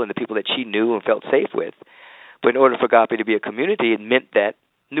people and the people that she knew and felt safe with. But in order for Agape to be a community, it meant that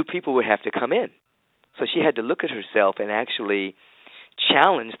new people would have to come in. So she had to look at herself and actually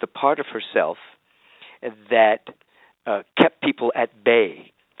challenge the part of herself that kept people at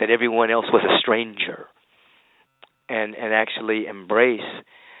bay, that everyone else was a stranger, and actually embrace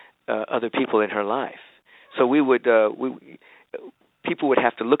other people in her life. So people would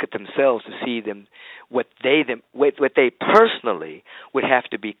have to look at themselves to see what they personally would have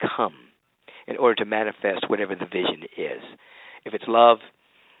to become in order to manifest whatever the vision is. If it's love,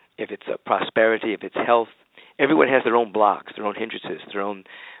 if it's prosperity, if it's health, everyone has their own blocks, their own hindrances, their own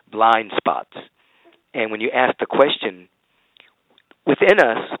blind spots. And when you ask the question, within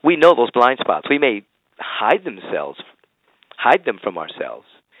us, we know those blind spots. We may hide them from ourselves.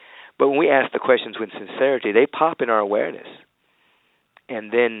 But when we ask the questions with sincerity, they pop in our awareness.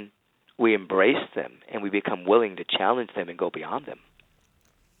 And then we embrace them, and we become willing to challenge them and go beyond them.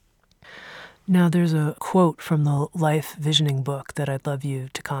 Now, there's a quote from the Life Visioning book that I'd love you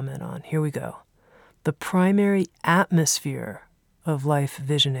to comment on. Here we go. The primary atmosphere of life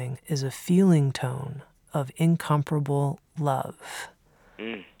visioning is a feeling tone of incomparable love.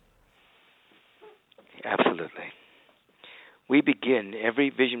 Absolutely. We begin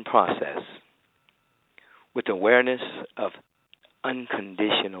every vision process with awareness of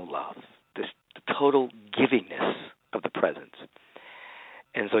unconditional love, the total givingness of the presence.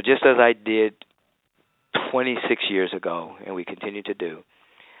 And so just as I did 26 years ago, and we continue to do,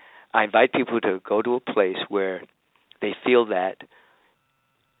 I invite people to go to a place where they feel that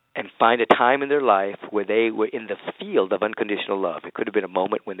and find a time in their life where they were in the field of unconditional love. It could have been a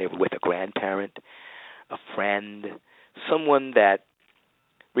moment when they were with a grandparent, a friend, someone that,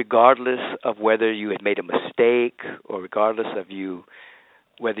 regardless of whether you had made a mistake or regardless of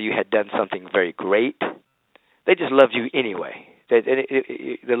whether you had done something very great, they just loved you anyway.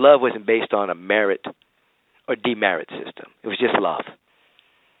 The love wasn't based on a merit or demerit system. It was just love.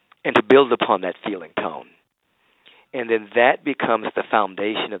 And to build upon that feeling tone. And then that becomes the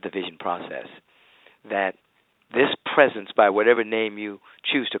foundation of the vision process. That this presence, by whatever name you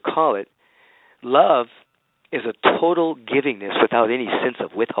choose to call it, love is a total givingness without any sense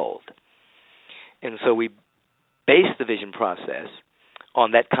of withhold. And so we base the vision process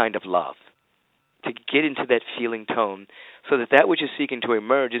on that kind of love, to get into that feeling tone so that which is seeking to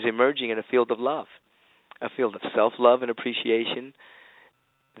emerge is emerging in a field of love, a field of self-love and appreciation,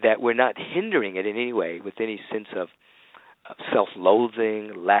 that we're not hindering it in any way with any sense of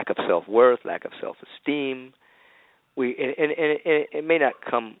self-loathing, lack of self-worth, lack of self-esteem. It may not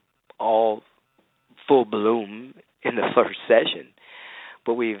come all full bloom in the first session,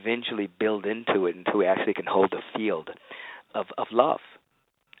 but we eventually build into it until we actually can hold the field of love.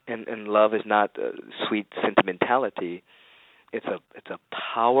 And love is not sweet sentimentality. It's a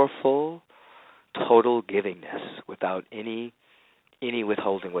powerful, total givingness without any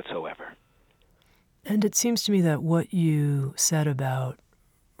withholding whatsoever. And it seems to me that what you said about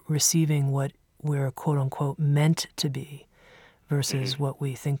receiving what we're quote-unquote meant to be versus what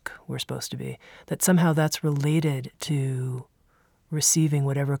we think we're supposed to be, that somehow that's related to receiving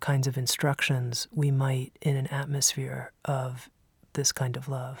whatever kinds of instructions we might in an atmosphere of this kind of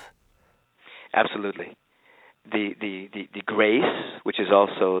love. Absolutely. The grace, which is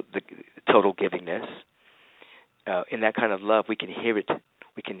also the total givingness, in that kind of love, we can hear it.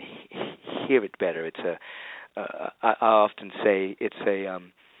 We can hear it better. I often say it's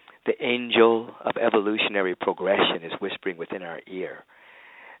the angel of evolutionary progression is whispering within our ear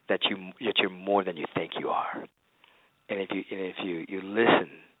that you're more than you think you are. And if you listen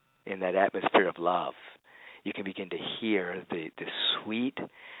in that atmosphere of love, you can begin to hear the sweet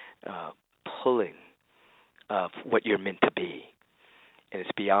pulling of what you're meant to be. And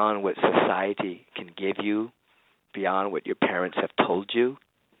it's beyond what society can give you, beyond what your parents have told you.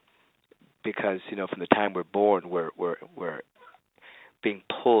 Because, from the time we're born, we're being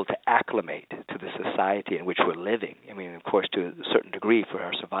pulled to acclimate to the society in which we're living. I mean, of course, to a certain degree for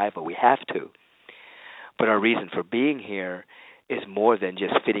our survival, we have to. But our reason for being here is more than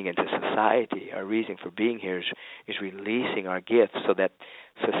just fitting into society. Our reason for being here is releasing our gifts so that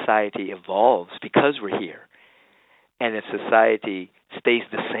society evolves because we're here. And if society stays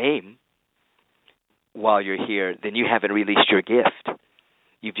the same while you're here, then you haven't released your gift.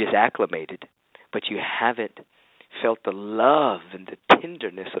 You've just acclimated, but you haven't felt the love and the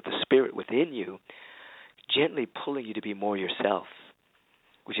tenderness of the Spirit within you, gently pulling you to be more yourself,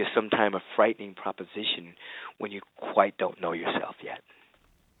 which is sometimes a frightening proposition when you quite don't know yourself yet.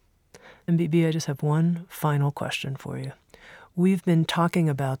 MBB, I just have one final question for you. We've been talking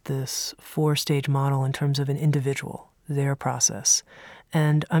about this 4-stage model in terms of an individual, their process.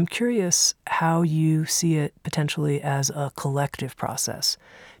 And I'm curious how you see it potentially as a collective process.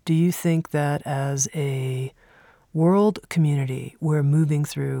 Do you think that as a world community, we're moving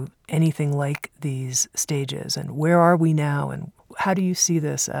through anything like these stages? And where are we now? And how do you see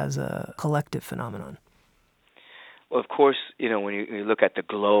this as a collective phenomenon? Well, of course, when you look at the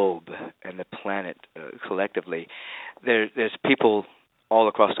globe and the planet collectively, there's people all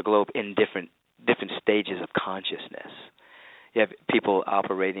across the globe in different stages of consciousness. You have people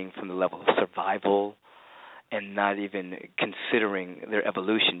operating from the level of survival and not even considering their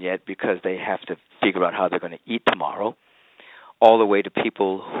evolution yet because they have to figure out how they're going to eat tomorrow, all the way to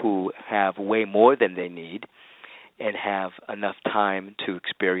people who have way more than they need and have enough time to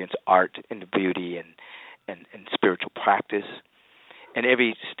experience art and beauty and spiritual practice, and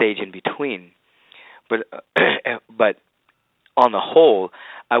every stage in between. But on the whole,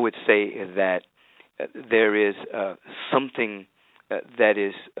 I would say that there is something that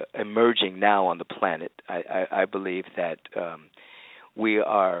is emerging now on the planet. I believe that we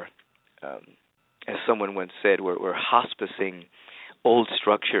are, as someone once said, we're hospicing old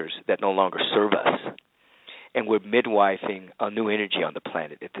structures that no longer serve us, and we're midwifing a new energy on the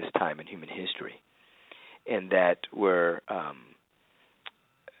planet at this time in human history. And that we're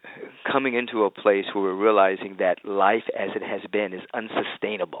coming into a place where we're realizing that life as it has been is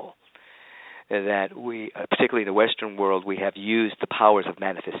unsustainable. That we, particularly in the Western world, we have used the powers of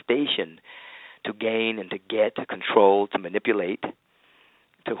manifestation to gain and to get, to control, to manipulate,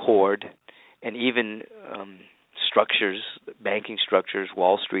 to hoard, and even structures, banking structures,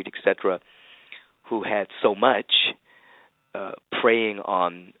 Wall Street, etc., who had so much, preying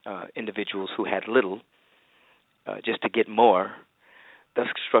on individuals who had little, just to get more. Those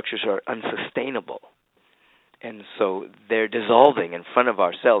structures are unsustainable. And so they're dissolving in front of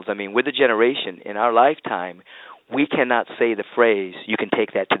ourselves. I mean, we're the generation in our lifetime, we cannot say the phrase, you can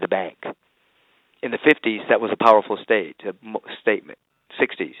take that to the bank. In the 50s, that was a powerful statement.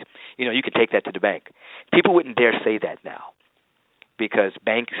 60s, you can take that to the bank. People wouldn't dare say that now because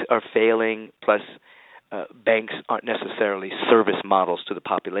banks are failing, plus banks aren't necessarily service models to the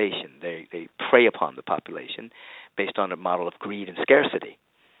population. They prey upon the population based on a model of greed and scarcity.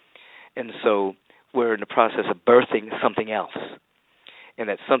 And so we're in the process of birthing something else. And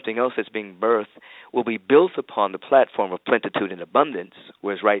that something else that's being birthed will be built upon the platform of plenitude and abundance,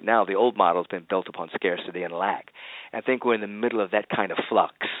 whereas right now the old model has been built upon scarcity and lack. I think we're in the middle of that kind of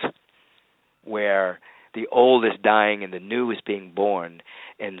flux where the old is dying and the new is being born,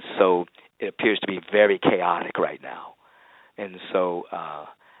 and so it appears to be very chaotic right now. And so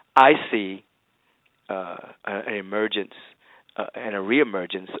I see an emergence and a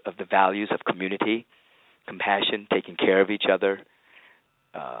reemergence of the values of community, compassion, taking care of each other,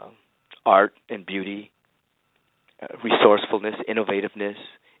 art and beauty, resourcefulness, innovativeness,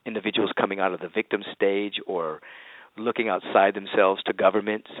 individuals coming out of the victim stage or looking outside themselves to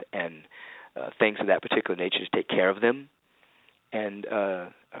governments and things of that particular nature to take care of them, and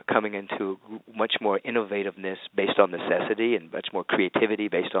coming into much more innovativeness based on necessity and much more creativity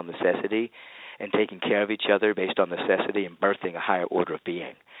based on necessity, and taking care of each other based on necessity and birthing a higher order of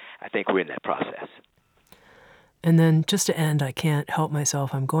being. I think we're in that process. And then just to end, I can't help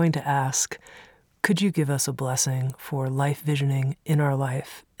myself. I'm going to ask, could you give us a blessing for life visioning in our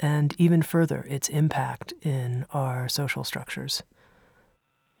life and even further, its impact in our social structures?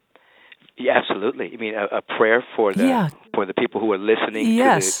 Yeah, absolutely. You mean a prayer for the people who are listening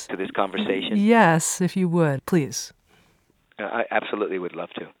to this conversation? Yes, if you would, please. I absolutely would love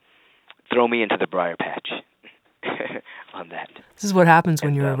to. Throw me into the briar patch on that. This is what happens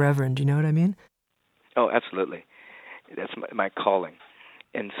when you're a reverend. You know what I mean? Oh, absolutely. That's my calling.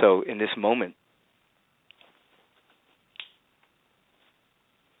 And so in this moment,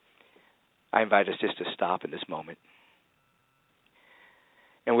 I invite us just to stop in this moment.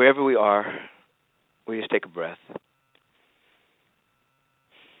 And wherever we are, we just take a breath.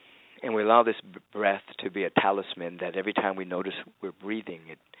 And we allow this breath to be a talisman that every time we notice we're breathing,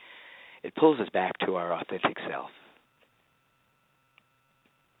 it pulls us back to our authentic self.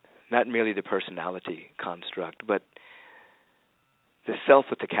 Not merely the personality construct, but the self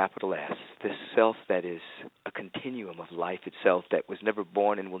with the capital S, this self that is a continuum of life itself that was never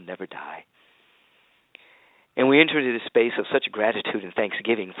born and will never die. And we enter into this space of such gratitude and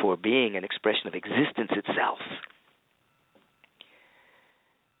thanksgiving for being an expression of existence itself.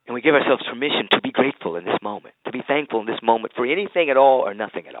 we give ourselves permission to be grateful in this moment, to be thankful in this moment for anything at all or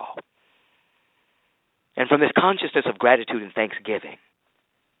nothing at all. And from this consciousness of gratitude and thanksgiving,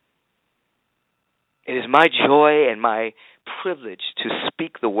 it is my joy and my privilege to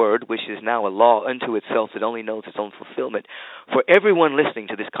speak the word, which is now a law unto itself that only knows its own fulfillment, for everyone listening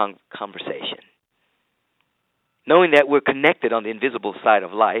to this conversation. Knowing that we're connected on the invisible side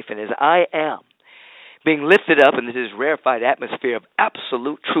of life, and as I am being lifted up in this rarefied atmosphere of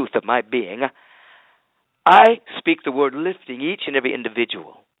absolute truth of my being, I speak the word lifting each and every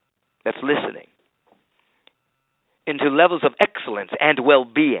individual that's listening into levels of excellence and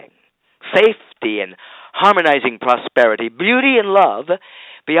well-being, safety and harmonizing prosperity, beauty and love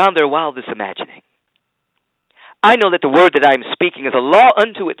beyond their wildest imagining. I know that the word that I'm speaking is a law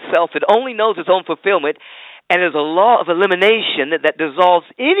unto itself that only knows its own fulfillment, and is a law of elimination that dissolves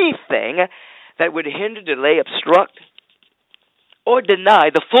anything that would hinder, delay, obstruct, or deny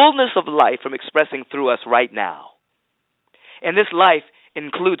the fullness of life from expressing through us right now. And this life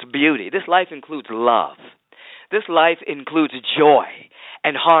includes beauty. This life includes love. This life includes joy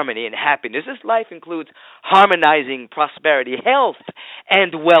and harmony and happiness. This life includes harmonizing prosperity, health,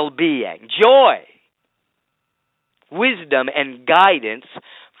 and well-being, joy, wisdom, and guidance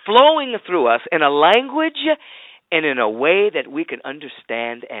flowing through us in a language and in a way that we can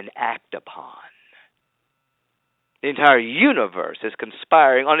understand and act upon. The entire universe is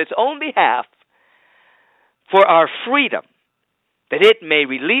conspiring on its own behalf for our freedom, that it may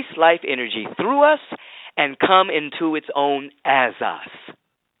release life energy through us and come into its own as us.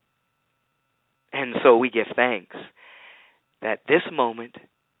 And so we give thanks that this moment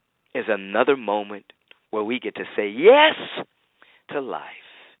is another moment where we get to say yes to life,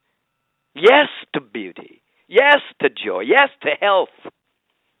 yes to beauty, yes to joy, yes to health,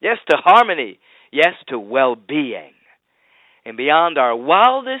 yes to harmony, yes to well-being. And beyond our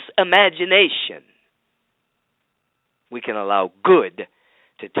wildest imagination, we can allow good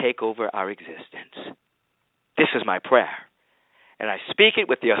to take over our existence. This is my prayer, and I speak it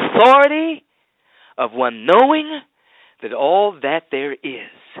with the authority of one knowing that all that there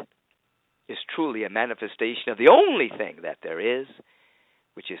is truly a manifestation of the only thing that there is,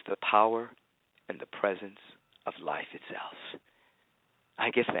 which is the power and the presence of life itself. I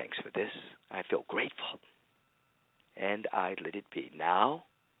give thanks for this. I feel grateful, and I let it be now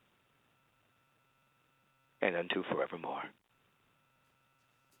and unto forevermore.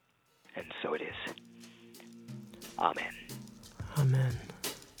 And so it is. Amen. Amen.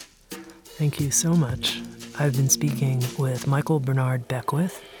 Thank you so much. I've been speaking with Michael Bernard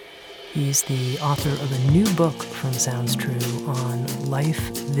Beckwith. He's the author of a new book from Sounds True on life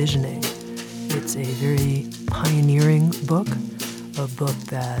visioning. It's a very pioneering book, a book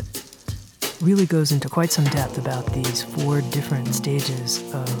that really goes into quite some depth about these 4 different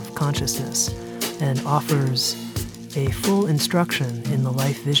stages of consciousness and offers a full instruction in the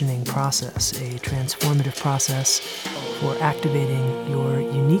life visioning process, a transformative process for activating your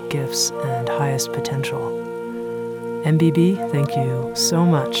unique gifts and highest potential. MBB, thank you so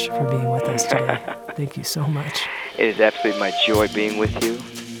much for being with us today. Thank you so much. It is absolutely my joy being with you.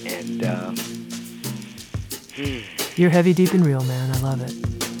 And you're heavy, deep, and real, man. I love it.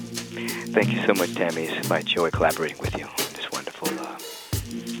 Thank you so much, Tami. It's my joy collaborating with you on this wonderful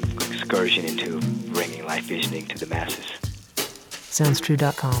excursion into bringing life visioning to the masses.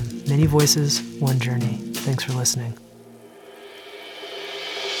 SoundsTrue.com. Many voices, one journey. Thanks for listening.